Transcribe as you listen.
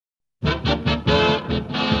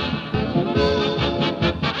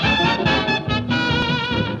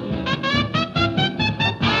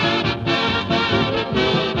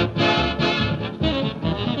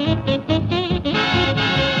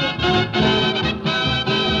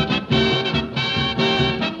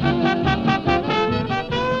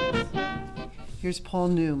here's Paul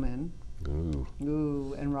Newman. Ooh.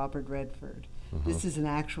 Ooh, and Robert Redford. This is an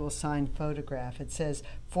actual signed photograph. It says,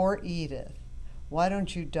 "For Edith, why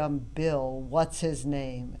don't you dump Bill, what's his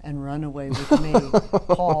name, and run away with me,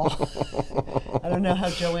 Paul." I don't know how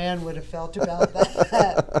Joanne would have felt about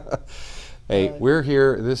that. Hey, we're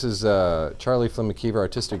here. This is Charlie Flynn-McIver,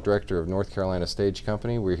 Artistic Director of North Carolina Stage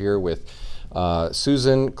Company. We're here with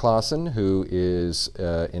Susan Claassen, who is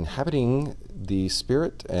inhabiting the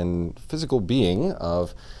spirit and physical being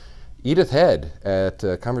of Edith Head at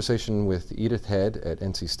Conversation with Edith Head at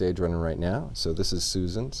NC Stage, running right now. So this is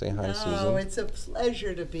Susan. Say hi, Susan. Oh, it's a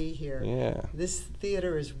pleasure to be here. Yeah. This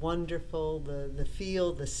theater is wonderful. The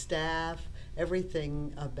feel, the staff,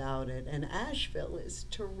 everything about it. And Asheville is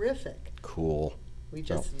terrific. Cool. We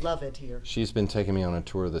just love it here. She's been taking me on a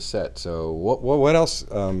tour of the set. So what else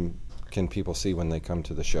can people see when they come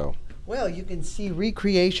to the show? Well, you can see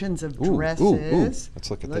recreations of dresses. Ooh. Let's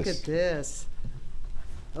look at this. Look at this.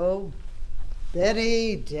 Oh,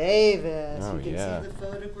 Betty Davis. Oh, you can yeah. see the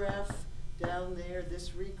photograph down there,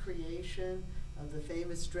 this recreation of the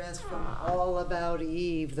famous dress from All About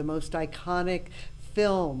Eve, the most iconic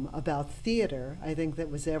film about theater, I think, that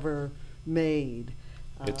was ever made.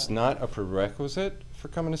 It's not a prerequisite for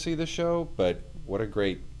coming to see the show, but what a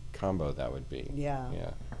great combo that would be. Yeah.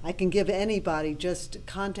 Yeah. I can give anybody, just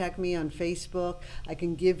contact me on Facebook. I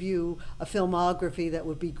can give you a filmography that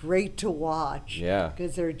would be great to watch. Yeah.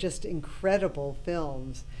 Because they're just incredible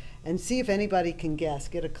films. And see if anybody can guess.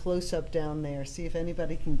 Get a close-up down there. See if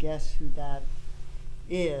anybody can guess who that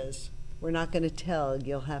is. We're not going to tell.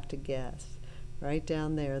 You'll have to guess. Right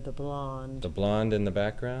down there, the blonde. The blonde in the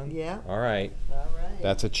background? Yeah. All right. All right.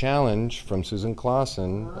 That's a challenge from Susan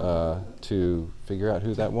Claassen to figure out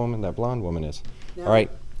who that woman, that blonde woman is. Now, all right.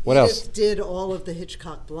 What Edith else? did all of the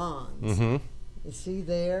Hitchcock blondes. Mm-hmm. You see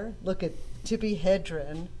there? Look at Tippi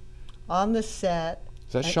Hedren on the set.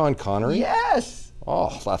 Is that Sean Connery? Yes.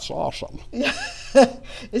 Oh, that's awesome.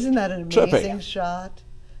 Isn't that an amazing shot?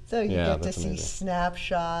 So you get to that's see amazing.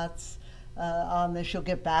 Snapshots on this. You'll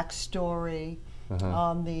get backstory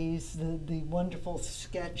on these, the wonderful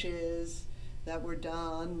sketches that were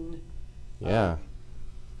done. Yeah.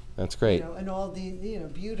 That's great. You know, and all the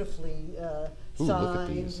beautifully Ooh, look at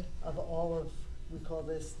signed these. of all of, we call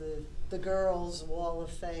this the Girls Wall of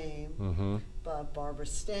Fame. Mm-hmm. Barbara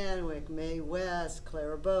Stanwyck, Mae West,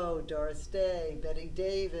 Clara Bow, Doris Day, Betty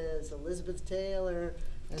Davis, Elizabeth Taylor.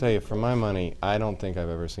 I'll tell you, for my money, I don't think I've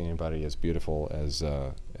ever seen anybody as beautiful as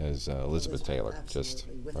Elizabeth Taylor. Absolutely, Just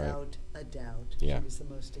without a doubt. Yeah. She was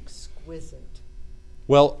the most exquisite.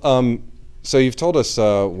 Well, so you've told us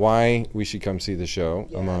why we should come see the show,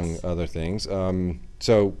 Yes. among other things.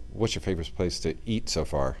 So what's your favorite place to eat so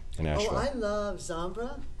far in Asheville? Oh, I love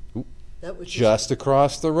Zambra. Ooh. That was Just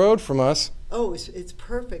across the road from us. Oh, it's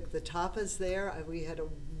perfect. The tapas there. We had a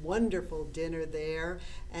wonderful dinner there.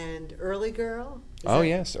 And Early Girl. Oh,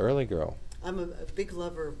 yes, Early Girl. I'm a big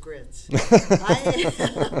lover of grits.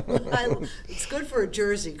 It's good for a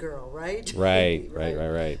Jersey girl, right? Right.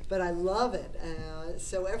 But I love it.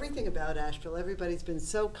 So everything about Asheville, everybody's been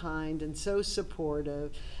so kind and so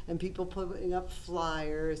supportive, and people putting up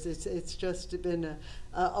flyers. It's just been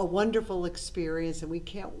a wonderful experience, and we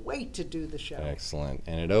can't wait to do the show. Excellent.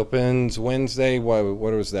 And it opens Wednesday. What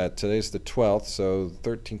was that? Today's the 12th, so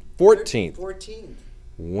 13th, 14th. 14th.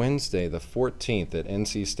 Wednesday the 14th at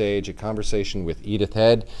NC Stage, A Conversation with Edith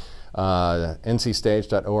Head.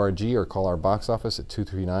 ncstage.org, or call our box office at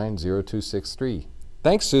 239-0263.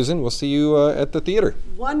 Thanks, Susan. We'll see you at the theater.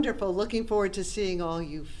 Wonderful. Looking forward to seeing all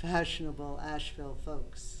you fashionable Asheville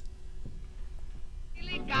folks.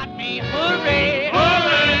 Really got me, hooray!